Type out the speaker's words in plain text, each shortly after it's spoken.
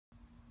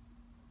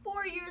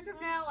years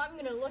from now, I'm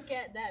gonna look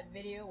at that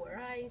video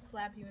where I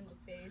slap you in the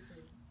face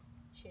with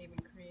shaving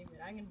cream,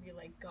 and I'm gonna be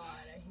like, God,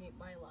 I hate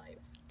my life.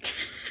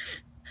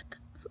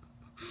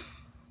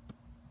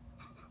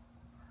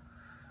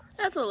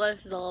 That's what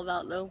life is all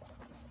about, though.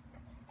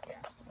 Yeah.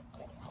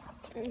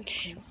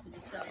 Okay. So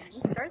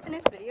just start the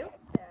next video.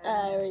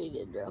 I already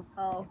did, bro.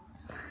 Oh.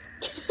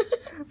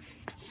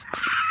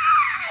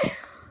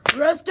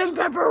 Rest in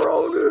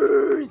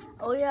pepperonis!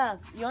 Oh, yeah.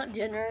 You want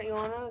dinner? You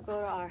want to go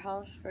to our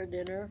house for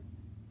dinner?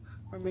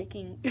 We're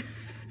making...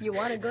 You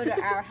want to go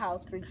to our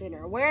house for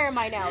dinner. Where am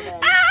I now,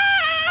 then?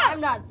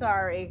 I'm not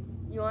sorry.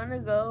 You want to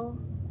go?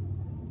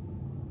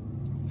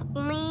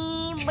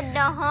 Sleep with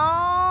the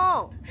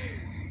hole.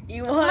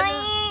 You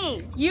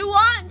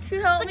want to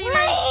help me?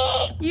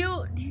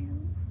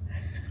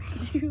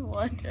 Do you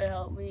want to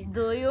help me?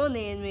 Do you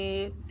need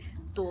me?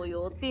 Do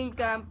you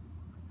think I'm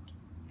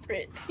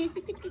pretty?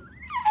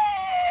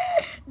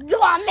 Do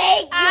I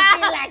make you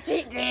feel like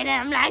she did?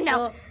 I'm like,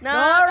 no,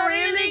 not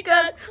really,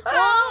 cause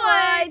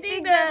I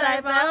think that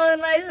I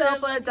found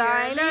myself a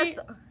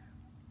dinosaur.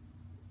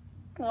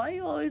 Why are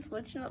you always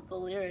switching up the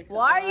lyrics?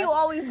 Why are you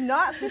always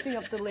not switching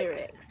up the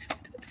lyrics?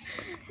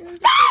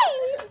 Stay!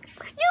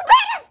 You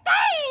better stay!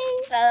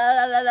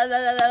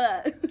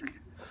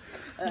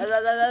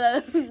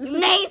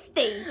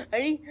 Nasty!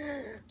 Ready?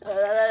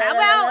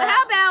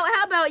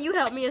 How about you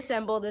help me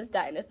assemble this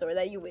dinosaur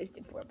that you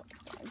wasted $4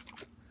 on?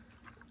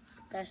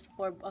 Best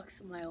 $4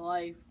 of my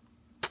life.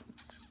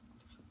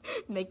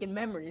 Making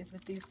memories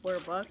with these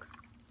 $4.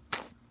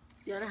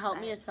 You wanna help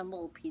me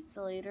assemble a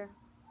pizza later?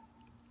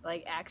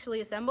 Like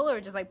actually assemble,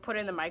 or just like put it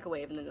in the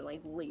microwave and then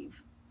like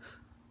leave?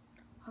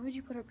 Why would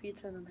you put a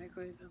pizza in the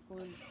microwave,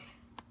 Evelyn?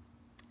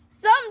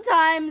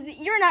 Sometimes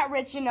you're not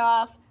rich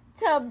enough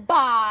to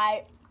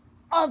buy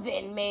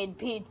oven-made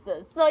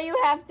pizzas, so you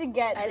have to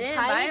get the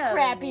tiny,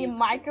 crappy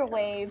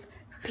microwave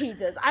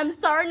pizzas. I'm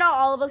sorry, not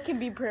all of us can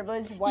be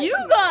privileged white people.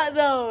 You got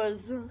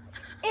those!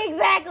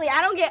 Exactly,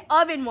 I don't get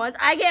oven ones,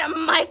 I get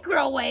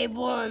microwave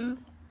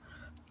ones.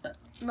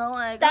 No,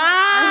 I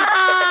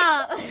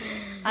Stop!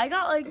 I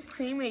got like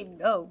pre-made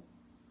dough.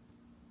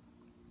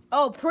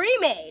 Oh,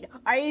 pre-made?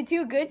 Are you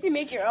too good to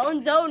make your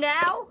own dough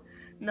now?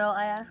 No,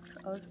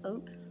 oops.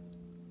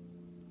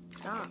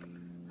 Stop.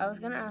 I was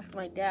gonna ask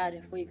my dad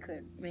if we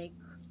could make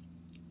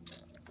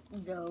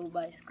dough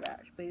by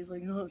scratch, but he's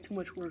like, no, too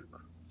much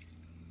work.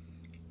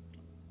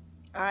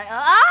 Alright,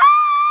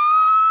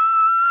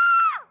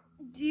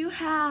 Do you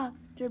have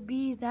to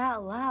be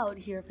that loud?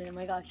 Here, fam,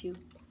 I got you.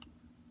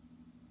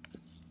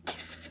 Look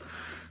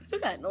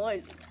at that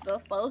noise. It's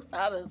just so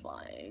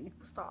satisfying.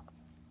 Stop.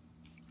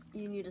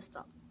 You need to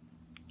stop.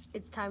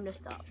 It's time to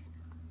stop.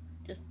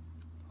 Just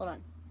hold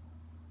on.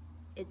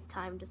 It's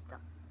time to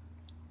stop.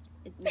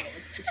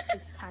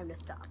 It's time to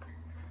stop.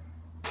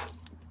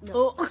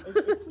 No,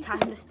 it's time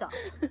to stop.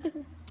 Who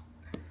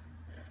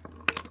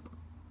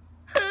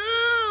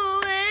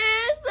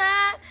is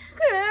that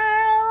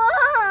Girl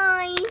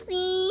I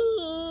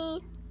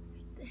see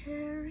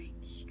staring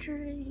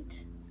straight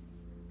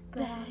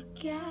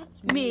back at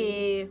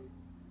me?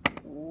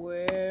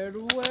 Where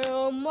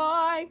will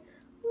my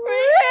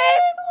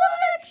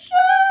reflection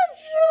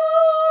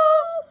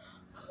show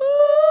who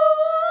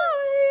I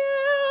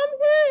am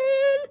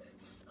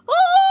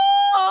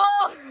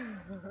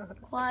in?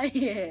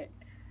 Quiet.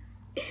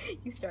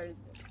 You started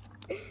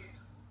it.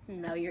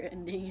 Now you're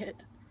ending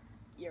it.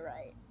 You're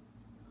right.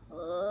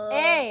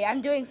 Hey,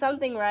 I'm doing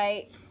something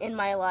right in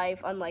my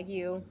life, unlike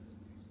you.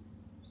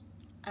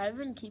 I've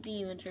been keeping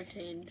you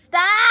entertained.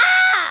 Stop!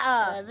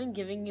 I've been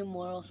giving you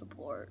moral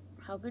support.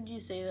 How could you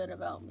say that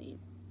about me?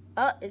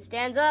 Oh, it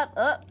stands up.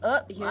 Up.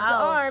 Here's the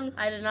arms.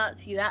 I did not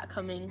see that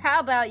coming. How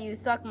about you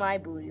suck my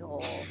booty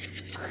hole?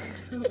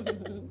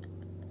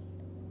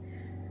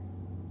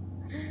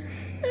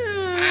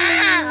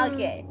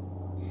 Okay.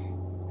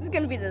 This is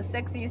gonna be the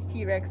sexiest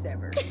T-Rex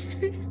ever.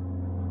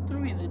 It's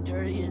gonna be the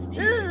dirtiest.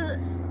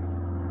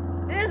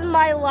 This is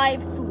my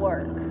life's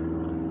work.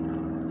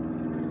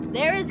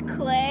 There is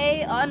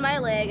clay on my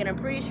leg, and I'm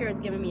pretty sure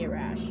it's giving me a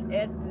rash.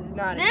 It's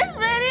not. This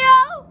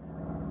video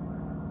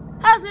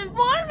has been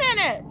 4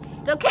 minutes.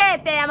 It's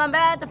okay, fam. I'm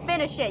about to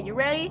finish it. You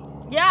ready?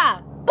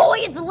 Yeah. Boy,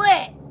 it's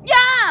lit.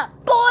 Yeah.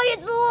 Boy,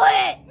 it's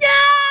lit.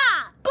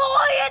 Yeah.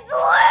 Boy, it's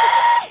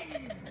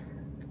lit.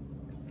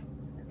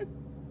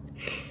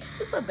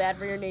 It's so bad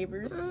for your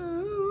neighbors.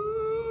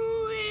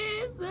 Who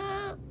is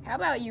that? How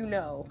about you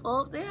know?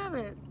 Oh, they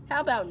haven't.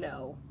 How about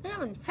no? They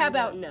haven't seen How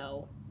about it.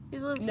 no? They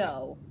lived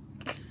No.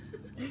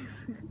 here.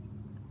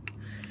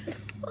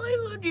 Well, they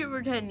lived here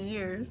for 10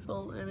 years,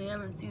 so, and they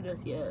haven't seen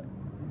us yet.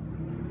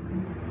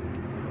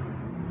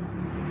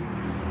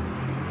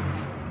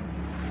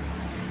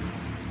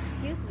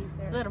 Excuse me,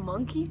 sir. Is that a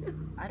monkey?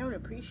 I don't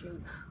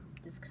appreciate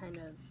this kind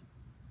of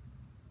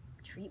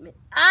treatment.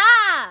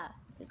 Ah!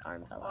 His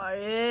arm fell off.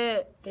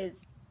 Quiet.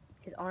 His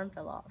arm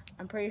fell off.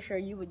 I'm pretty sure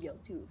you would yell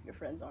too if your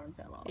friend's arm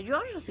fell off. Did you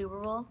watch the Super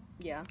Bowl?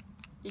 Yeah.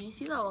 Did you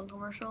see that one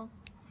commercial?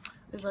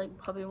 It was like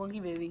puppy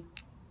monkey baby.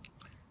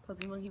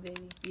 Puppy monkey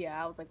baby.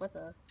 Yeah, I was like, what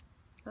the?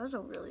 That was a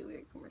really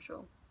weird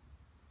commercial.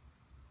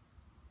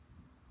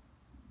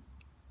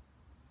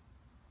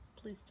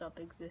 Please stop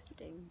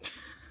existing.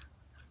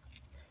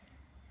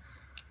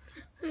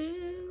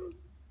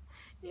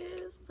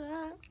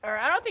 Or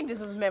I don't think this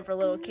was meant for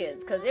little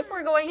kids, because if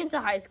we're going into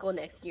high school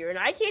next year and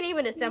I can't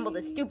even assemble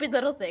this stupid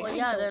little thing. Well,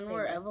 yeah, then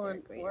we're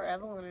Evelyn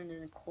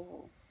and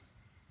Nicole.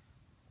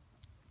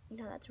 You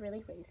know, that's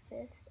really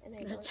racist, and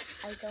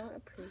I don't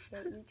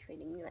appreciate you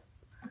treating me like.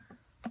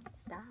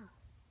 Stop.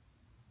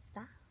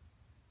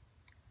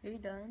 Are you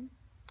done?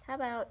 How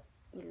about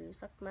you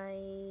suck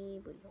my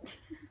booty hole?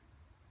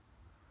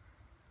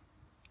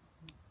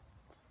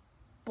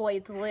 Boy,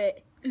 it's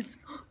lit.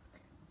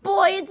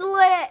 Boy, it's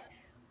lit.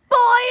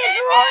 Boy,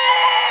 it's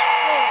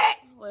lit.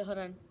 Wait, hold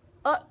on.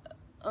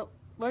 Oh,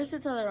 where's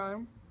his other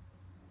arm?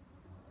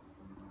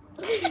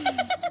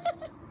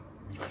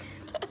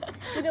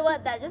 You know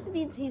what? That just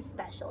means he's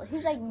special.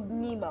 He's like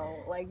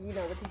Nemo, like, you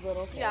know, with his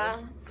little fish. Yeah.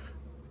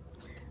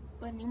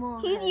 But Nemo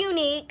He's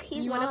unique.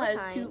 He's Nemo one of a has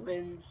kind. 2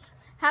 fins.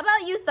 How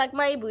about you suck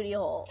my booty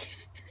hole?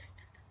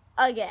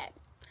 Again.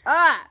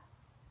 Ah!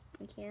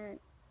 I can't.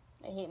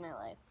 I hate my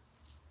life.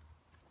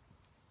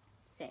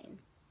 Same.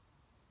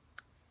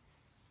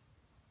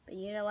 But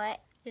you know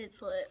what?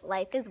 It's lit.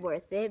 Life is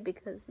worth it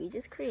because we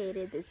just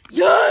created this.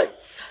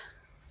 Yes!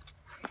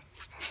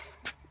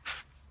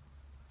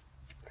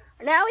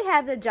 Now we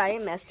have the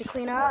giant mess to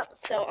clean up.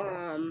 So,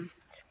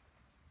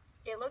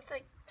 It looks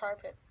like tar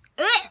pits.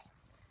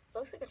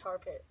 Looks like a tar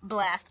pit.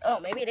 Blast. Oh,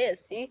 maybe it is.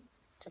 See?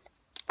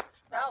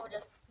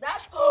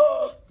 That's.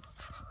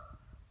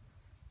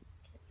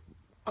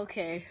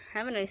 Okay.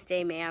 Have a nice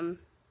day, ma'am.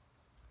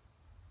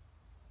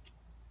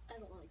 I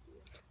don't like you.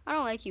 I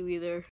don't like you either.